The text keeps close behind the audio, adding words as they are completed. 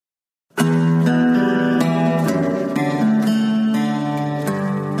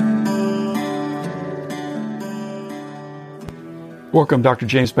Welcome, Dr.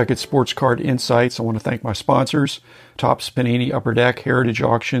 James Beckett, Sports Card Insights. I want to thank my sponsors, Topps, Panini, Upper Deck, Heritage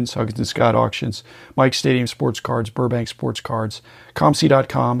Auctions, Huggins & Scott Auctions, Mike Stadium Sports Cards, Burbank Sports Cards,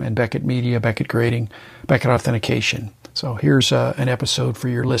 ComC.com, and Beckett Media, Beckett Grading, Beckett Authentication. So here's an episode for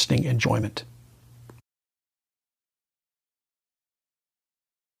your listening enjoyment.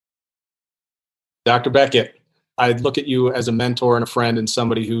 Dr. Beckett, I look at you as a mentor and a friend and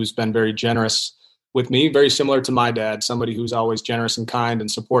somebody who's been very generous with me, very similar to my dad, somebody who's always generous and kind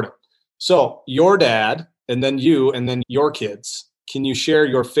and supportive. So your dad, and then you, and then your kids, can you share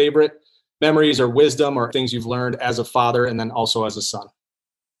your favorite memories or wisdom or things you've learned as a father and then also as a son?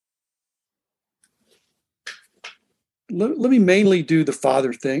 Let me mainly do the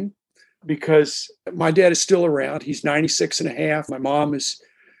father thing because my dad is still around. He's 96 and a half. My mom is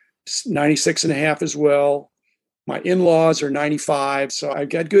 96 and a half as well. My in-laws are 95. So I've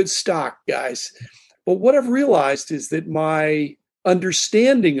got good stock, guys. But what I've realized is that my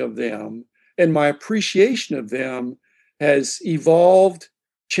understanding of them and my appreciation of them has evolved,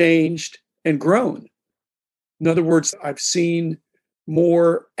 changed, and grown. In other words, I've seen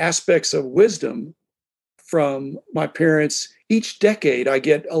more aspects of wisdom from my parents. Each decade, I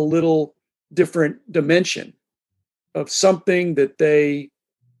get a little different dimension of something that they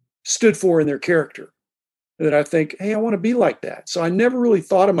stood for in their character. That I think, hey, I want to be like that. So I never really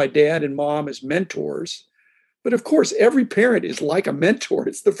thought of my dad and mom as mentors. But of course, every parent is like a mentor.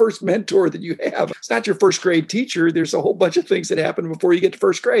 It's the first mentor that you have. It's not your first grade teacher. There's a whole bunch of things that happen before you get to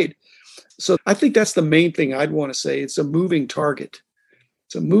first grade. So I think that's the main thing I'd want to say. It's a moving target.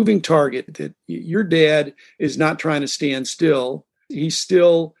 It's a moving target that your dad is not trying to stand still. He's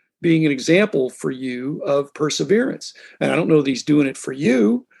still being an example for you of perseverance. And I don't know that he's doing it for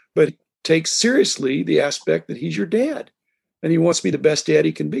you, but takes seriously the aspect that he's your dad and he wants to be the best dad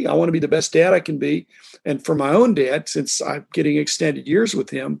he can be. I want to be the best dad I can be. And for my own dad, since I'm getting extended years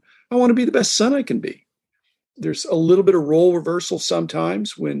with him, I want to be the best son I can be. There's a little bit of role reversal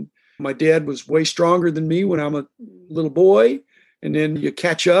sometimes when my dad was way stronger than me when I'm a little boy. And then you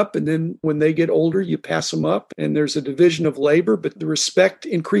catch up. And then when they get older, you pass them up and there's a division of labor, but the respect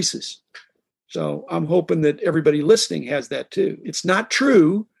increases. So I'm hoping that everybody listening has that too. It's not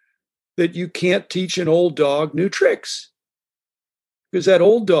true that you can't teach an old dog new tricks because that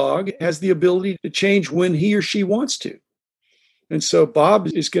old dog has the ability to change when he or she wants to. And so Bob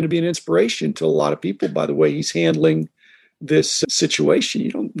is going to be an inspiration to a lot of people by the way he's handling this situation.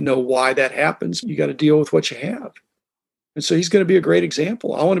 You don't know why that happens. You got to deal with what you have. And so he's going to be a great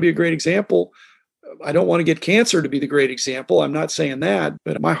example. I want to be a great example. I don't want to get cancer to be the great example. I'm not saying that,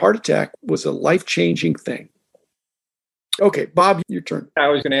 but my heart attack was a life-changing thing. Okay, Bob, your turn. I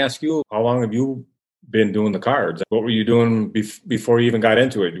was going to ask you, how long have you been doing the cards? What were you doing before you even got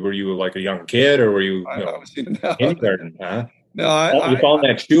into it? Were you like a young kid or were you kindergarten? Huh? No, you found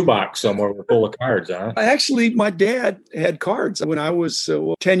that shoebox somewhere full of cards, huh? My dad had cards when I was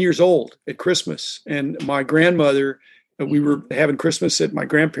 10 years old at Christmas. And my grandmother, we were having Christmas at my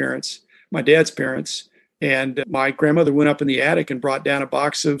grandparents, my dad's parents. And my grandmother went up in the attic and brought down a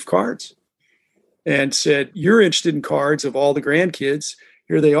box of cards. And said, you're interested in cards of all the grandkids.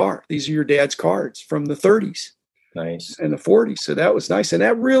 Here they are. These are your dad's cards from the 30s. Nice. And the 40s. So that was nice. And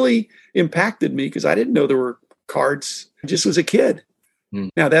that really impacted me because I didn't know there were cards. I just was a kid.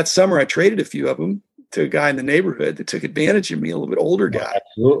 Now, that summer, I traded a few of them to a guy in the neighborhood that took advantage of me, a little bit older guy.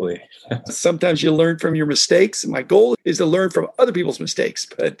 Absolutely. Sometimes you learn from your mistakes. And my goal is to learn from other people's mistakes.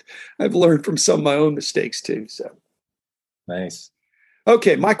 But I've learned from some of my own mistakes, too. So nice.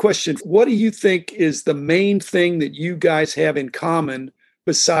 Okay, my question, what do you think is the main thing that you guys have in common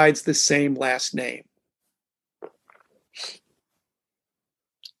besides the same last name?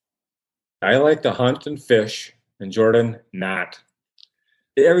 I like to hunt and fish, and Jordan, not.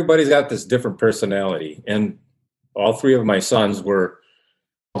 Everybody's got this different personality, and all three of my sons were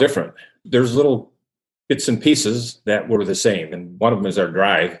different. There's little bits and pieces that were the same, and one of them is our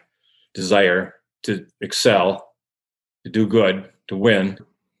drive, desire to excel, to do good, to win.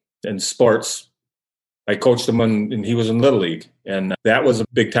 In sports, I coached him and he was in Little League. And that was a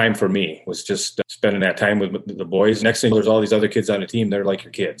big time for me, was just spending that time with the boys. Next thing, there's all these other kids on the team. They're like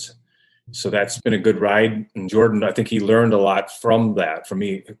your kids. So that's been a good ride. And Jordan, I think he learned a lot from that, from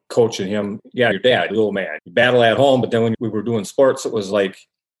me coaching him. Yeah, your dad, little man. You battle at home, but then when we were doing sports, it was like,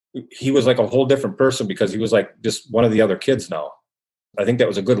 he was like a whole different person because he was like just one of the other kids now. I think that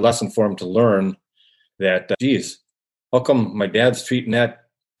was a good lesson for him to learn that, geez, how come my dad's treating that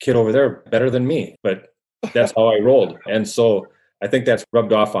kid over there better than me? But that's how I rolled. And so I think that's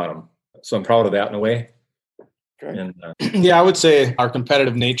rubbed off on him. So I'm proud of that in a way. Okay. And, yeah, I would say our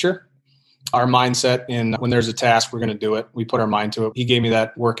competitive nature our mindset in when there's a task, we're going to do it. We put our mind to it. He gave me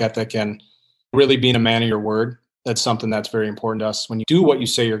that work ethic and really being a man of your word. That's something that's very important to us. When you do what you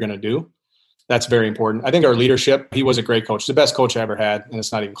say you're going to do, that's very important. I think our leadership, he was a great coach, the best coach I ever had, and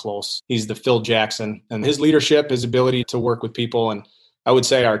it's not even close. He's the Phil Jackson, and his leadership, his ability to work with people, and I would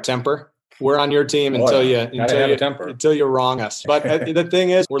say our temper. We're on your team until you wrong us. But the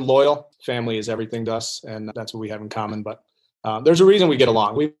thing is, we're loyal. Family is everything to us, and that's what we have in common. But there's a reason we get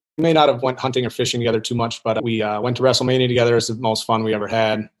along. We may not have went hunting or fishing together too much, but we went to WrestleMania together. It's the most fun we ever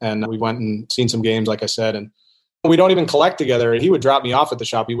had, and we went and seen some games, like I said, and we don't even collect together. He would drop me off at the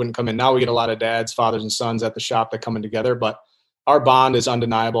shop. He wouldn't come in. Now we get a lot of dads, fathers, and sons at the shop that come in together. But our bond is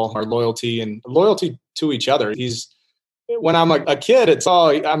undeniable. Our loyalty to each other. When I'm a kid, it's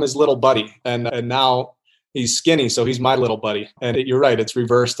I'm his little buddy, and now he's skinny, so he's my little buddy. And you're right, it's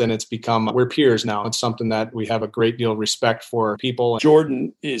reversed, and it's become we're peers now. It's something that we have a great deal of respect for people.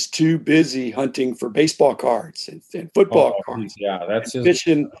 Jordan is too busy hunting for baseball cards and football cards. Yeah, that's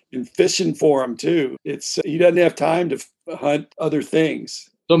fishing for them too. He doesn't have time to hunt other things.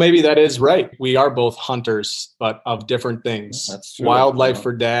 So maybe that is right. We are both hunters, but of different things. That's true. Wildlife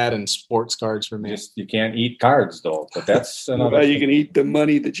for dad and sports cards for me. You can't eat cards though, but that's another. Well, you can eat the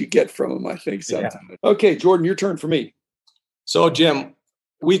money that you get from them, I think. Sometimes. Yeah. Okay, Jordan, your turn for me. So, Jim,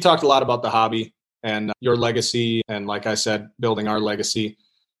 we talked a lot about the hobby and your legacy, and like I said, building our legacy.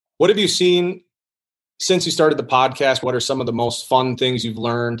 What have you seen since you started the podcast? What are some of the most fun things you've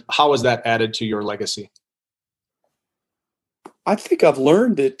learned? How has that added to your legacy? I think I've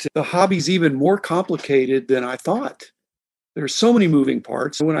learned that the hobby's even more complicated than I thought. There's so many moving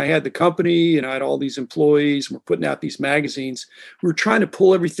parts. When I had the company and I had all these employees and we're putting out these magazines, we were trying to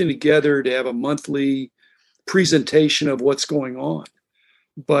pull everything together to have a monthly presentation of what's going on.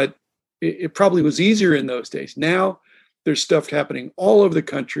 But it probably was easier in those days. Now there's stuff happening all over the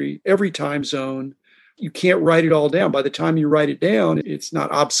country, every time zone. You can't write it all down. By the time you write it down, it's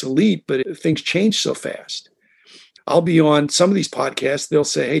not obsolete, but things change so fast. I'll be on some of these podcasts. They'll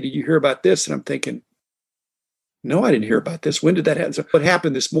say, "Hey, did you hear about this?" And I'm thinking, no, I didn't hear about this. When did that happen? So what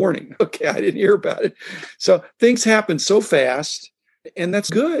happened this morning? Okay, I didn't hear about it. So things happen so fast, and that's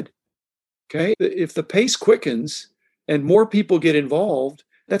good. Okay. If the pace quickens and more people get involved,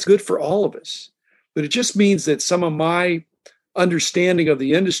 that's good for all of us. But it just means that some of my understanding of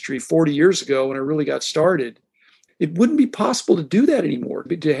the industry 40 years ago, when I really got started, it wouldn't be possible to do that anymore,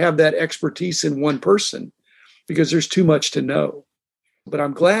 to have that expertise in one person, because there's too much to know. But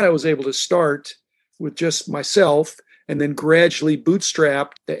I'm glad I was able to start with just myself and then gradually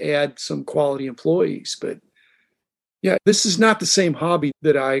bootstrap to add some quality employees. But yeah, this is not the same hobby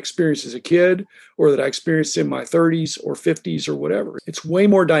that I experienced as a kid or that I experienced in my 30s or 50s or whatever. It's way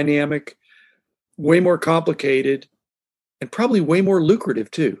more dynamic, way more complicated, and probably way more lucrative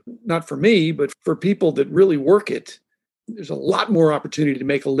too. Not for me, but for people that really work it. There's a lot more opportunity to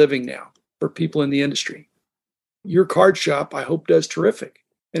make a living now for people in the industry. Your card shop, I hope, does terrific.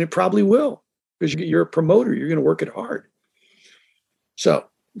 And it probably will, because you're a promoter. You're going to work it hard. So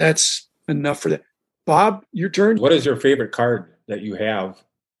that's enough for that. Bob, your turn. What is your favorite card that you have?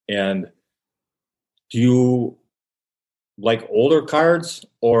 And do you like older cards,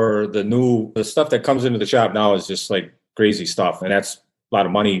 or the stuff that comes into the shop now is just like crazy stuff? And that's a lot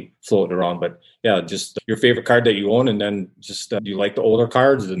of money floating around. But yeah, just your favorite card that you own. And then just do you like the older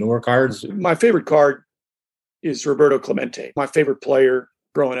cards, the newer cards? My favorite card is Roberto Clemente, my favorite player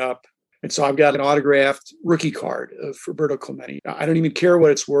growing up. And so I've got an autographed rookie card of Roberto Clemente. I don't even care what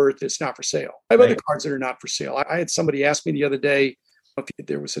it's worth. It's not for sale. I have other cards that are not for sale. I had somebody ask me the other day if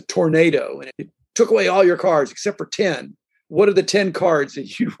there was a tornado and it took away all your cards except for 10. What are the 10 cards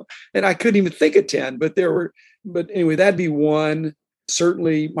that you, and I couldn't even think of 10, but anyway, that'd be one.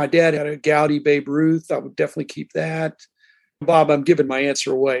 Certainly my dad had a Gaudy Babe Ruth. I would definitely keep that. Bob, I'm giving my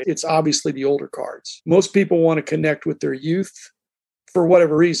answer away. It's obviously the older cards. Most people want to connect with their youth for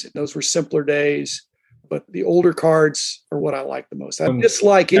whatever reason. Those were simpler days, but the older cards are what I like the most. I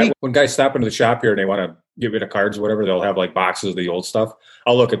dislike any. When guys stop into the shop here and they want to get rid of cards or whatever, they'll have like boxes of the old stuff.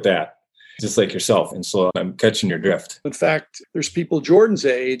 I'll look at that, just like yourself. And so I'm catching your drift. In fact, there's people Jordan's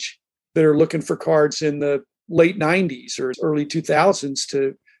age that are looking for cards in the late 90s or early 2000s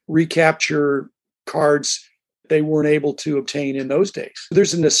to recapture cards they weren't able to obtain in those days.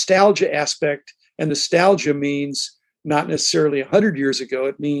 There's a nostalgia aspect, and nostalgia means not necessarily 100 years ago.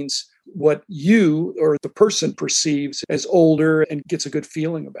 It means what you or the person perceives as older and gets a good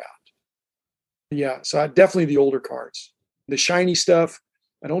feeling about. Yeah, so definitely the older cards. The shiny stuff,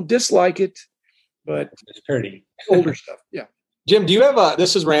 I don't dislike it, but it's pretty. Older stuff, yeah. Jim, do you have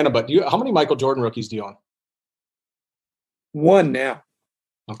this is random, but how many Michael Jordan rookies do you own? One now.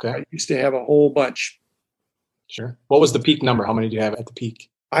 Okay. I used to have a whole bunch. Sure. What was the peak number? How many do you have at the peak?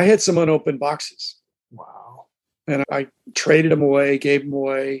 I had some unopened boxes. Wow. And I traded them away, gave them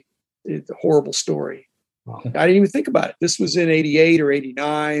away. It's a horrible story. Wow. I didn't even think about it. This was in 88 or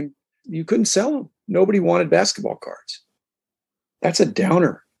 89. You couldn't sell them. Nobody wanted basketball cards. That's a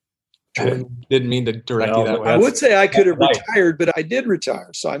downer. I didn't mean to direct you that way. I would say I could have retired, but I did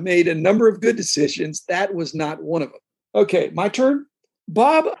retire. So I made a number of good decisions. That was not one of them. Okay, my turn.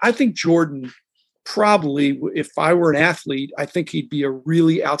 Bob, I think Jordan probably, if I were an athlete, I think he'd be a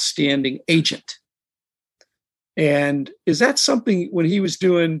really outstanding agent. And is that something when he was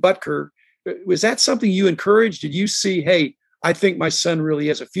doing Butker, was that something you encouraged? Did you see, hey, I think my son really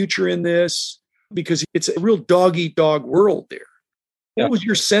has a future in this? Because it's a real dog-eat-dog world there. Yeah. What was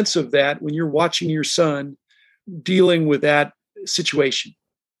your sense of that when you're watching your son dealing with that situation?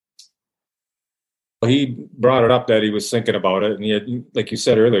 He brought it up that he was thinking about it. And he had, like you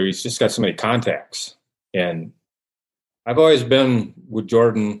said earlier, he's just got so many contacts. And I've always been with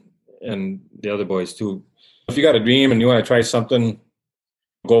Jordan and the other boys too. If you got a dream and you want to try something,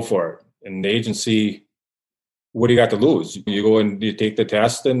 go for it. And the agency, what do you got to lose? You go and you take the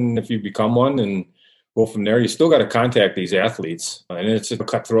test, and if you become one and go from there, you still got to contact these athletes. And it's a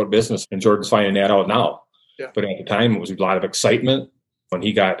cutthroat business. And Jordan's finding that out now. Yeah. But at the time, it was a lot of excitement when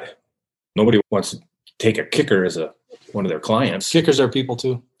he got, nobody wants to take a kicker as one of their clients. Kickers are people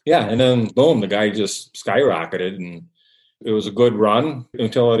too. Yeah. And then boom, the guy just skyrocketed, and it was a good run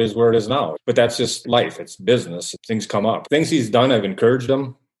until it is where it is now. But that's just life. It's business. Things come up. Things he's done, I've encouraged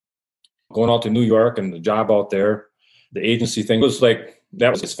him. Going out to New York and the job out there, the agency thing was like, that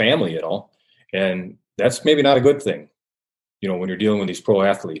was his family, and that's maybe not a good thing, when you're dealing with these pro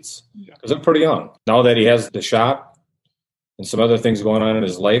athletes, because they're pretty young. Now that he has the shot and some other things going on in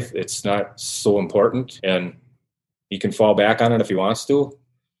his life, it's not so important, and he can fall back on it if he wants to.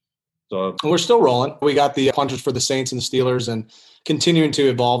 So we're still rolling. We got the punches for the Saints and the Steelers, and continuing to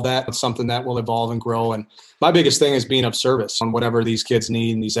evolve that. It's something that will evolve and grow. And my biggest thing is being of service on whatever these kids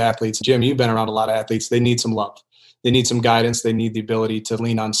need and these athletes. Jim, you've been around a lot of athletes. They need some love. They need some guidance. They need the ability to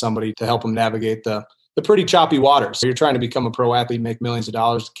lean on somebody to help them navigate the pretty choppy waters. So you're trying to become a pro athlete, make millions of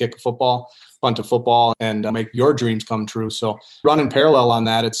dollars to kick a football, punt a football, and make your dreams come true. So running parallel on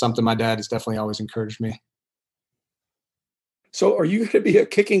that, it's something my dad has definitely always encouraged me. So are you going to be a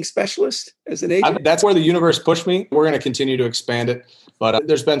kicking specialist as an agent? That's where the universe pushed me. We're going to continue to expand it. But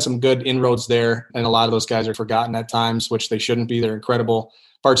there's been some good inroads there. And a lot of those guys are forgotten at times, which they shouldn't be. They're incredible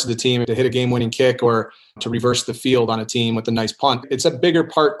parts of the team to hit a game-winning kick or to reverse the field on a team with a nice punt. It's a bigger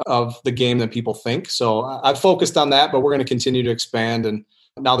part of the game than people think. So I've focused on that, but we're going to continue to expand. And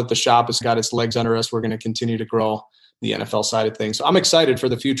now that the shop has got its legs under us, we're going to continue to grow the NFL side of things. So I'm excited for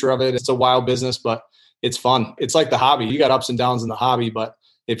the future of it. It's a wild business, but it's fun. It's like the hobby. You got ups and downs in the hobby, but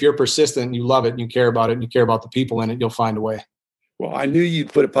if you're persistent, you love it, and you care about it, and you care about the people in it, you'll find a way. Well, I knew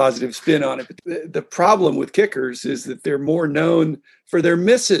you'd put a positive spin on it. But the problem with kickers is that they're more known for their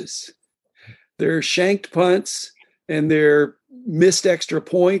misses, their shanked punts, and their missed extra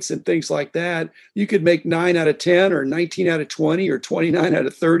points and things like that. You could make 9 out of 10 or 19 out of 20 or 29 out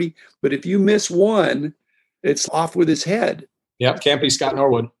of 30. But if you miss one, it's off with his head. Yep. Can't be Scott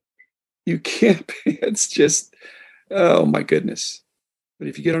Norwood. You can't be. It's just, oh my goodness. But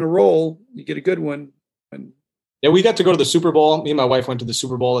if you get on a roll, you get a good one. And yeah, we got to go to the Super Bowl. Me and my wife went to the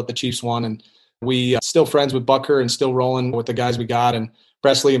Super Bowl that the Chiefs won, and we still friends with Butker and still rolling with the guys we got. And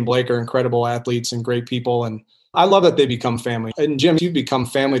Presley and Blake are incredible athletes and great people. And I love that they become family. And Jim, you become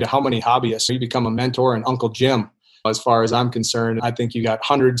family to how many hobbyists? You become a mentor and Uncle Jim, as far as I'm concerned. I think you got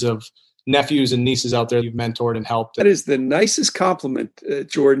hundreds of nephews and nieces out there you've mentored and helped. That is the nicest compliment,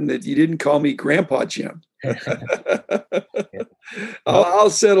 Jordan, that you didn't call me Grandpa Jim.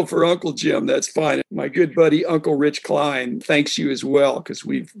 I'll settle for Uncle Jim. That's fine. My good buddy, Uncle Rich Klein, thanks you as well, because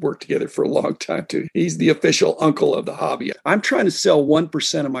we've worked together for a long time too. He's the official uncle of the hobby. I'm trying to sell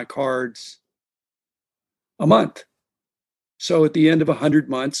 1% of my cards a month. So at the end of 100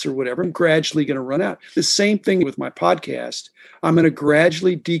 months or whatever, I'm gradually going to run out. The same thing with my podcast. I'm going to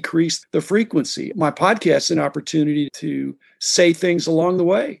gradually decrease the frequency. My podcast is an opportunity to say things along the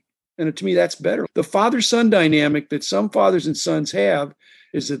way. And to me, that's better. The father-son dynamic that some fathers and sons have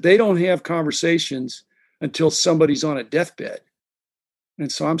is that they don't have conversations until somebody's on a deathbed.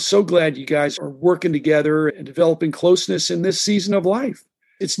 And so I'm so glad you guys are working together and developing closeness in this season of life.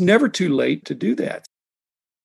 It's never too late to do that.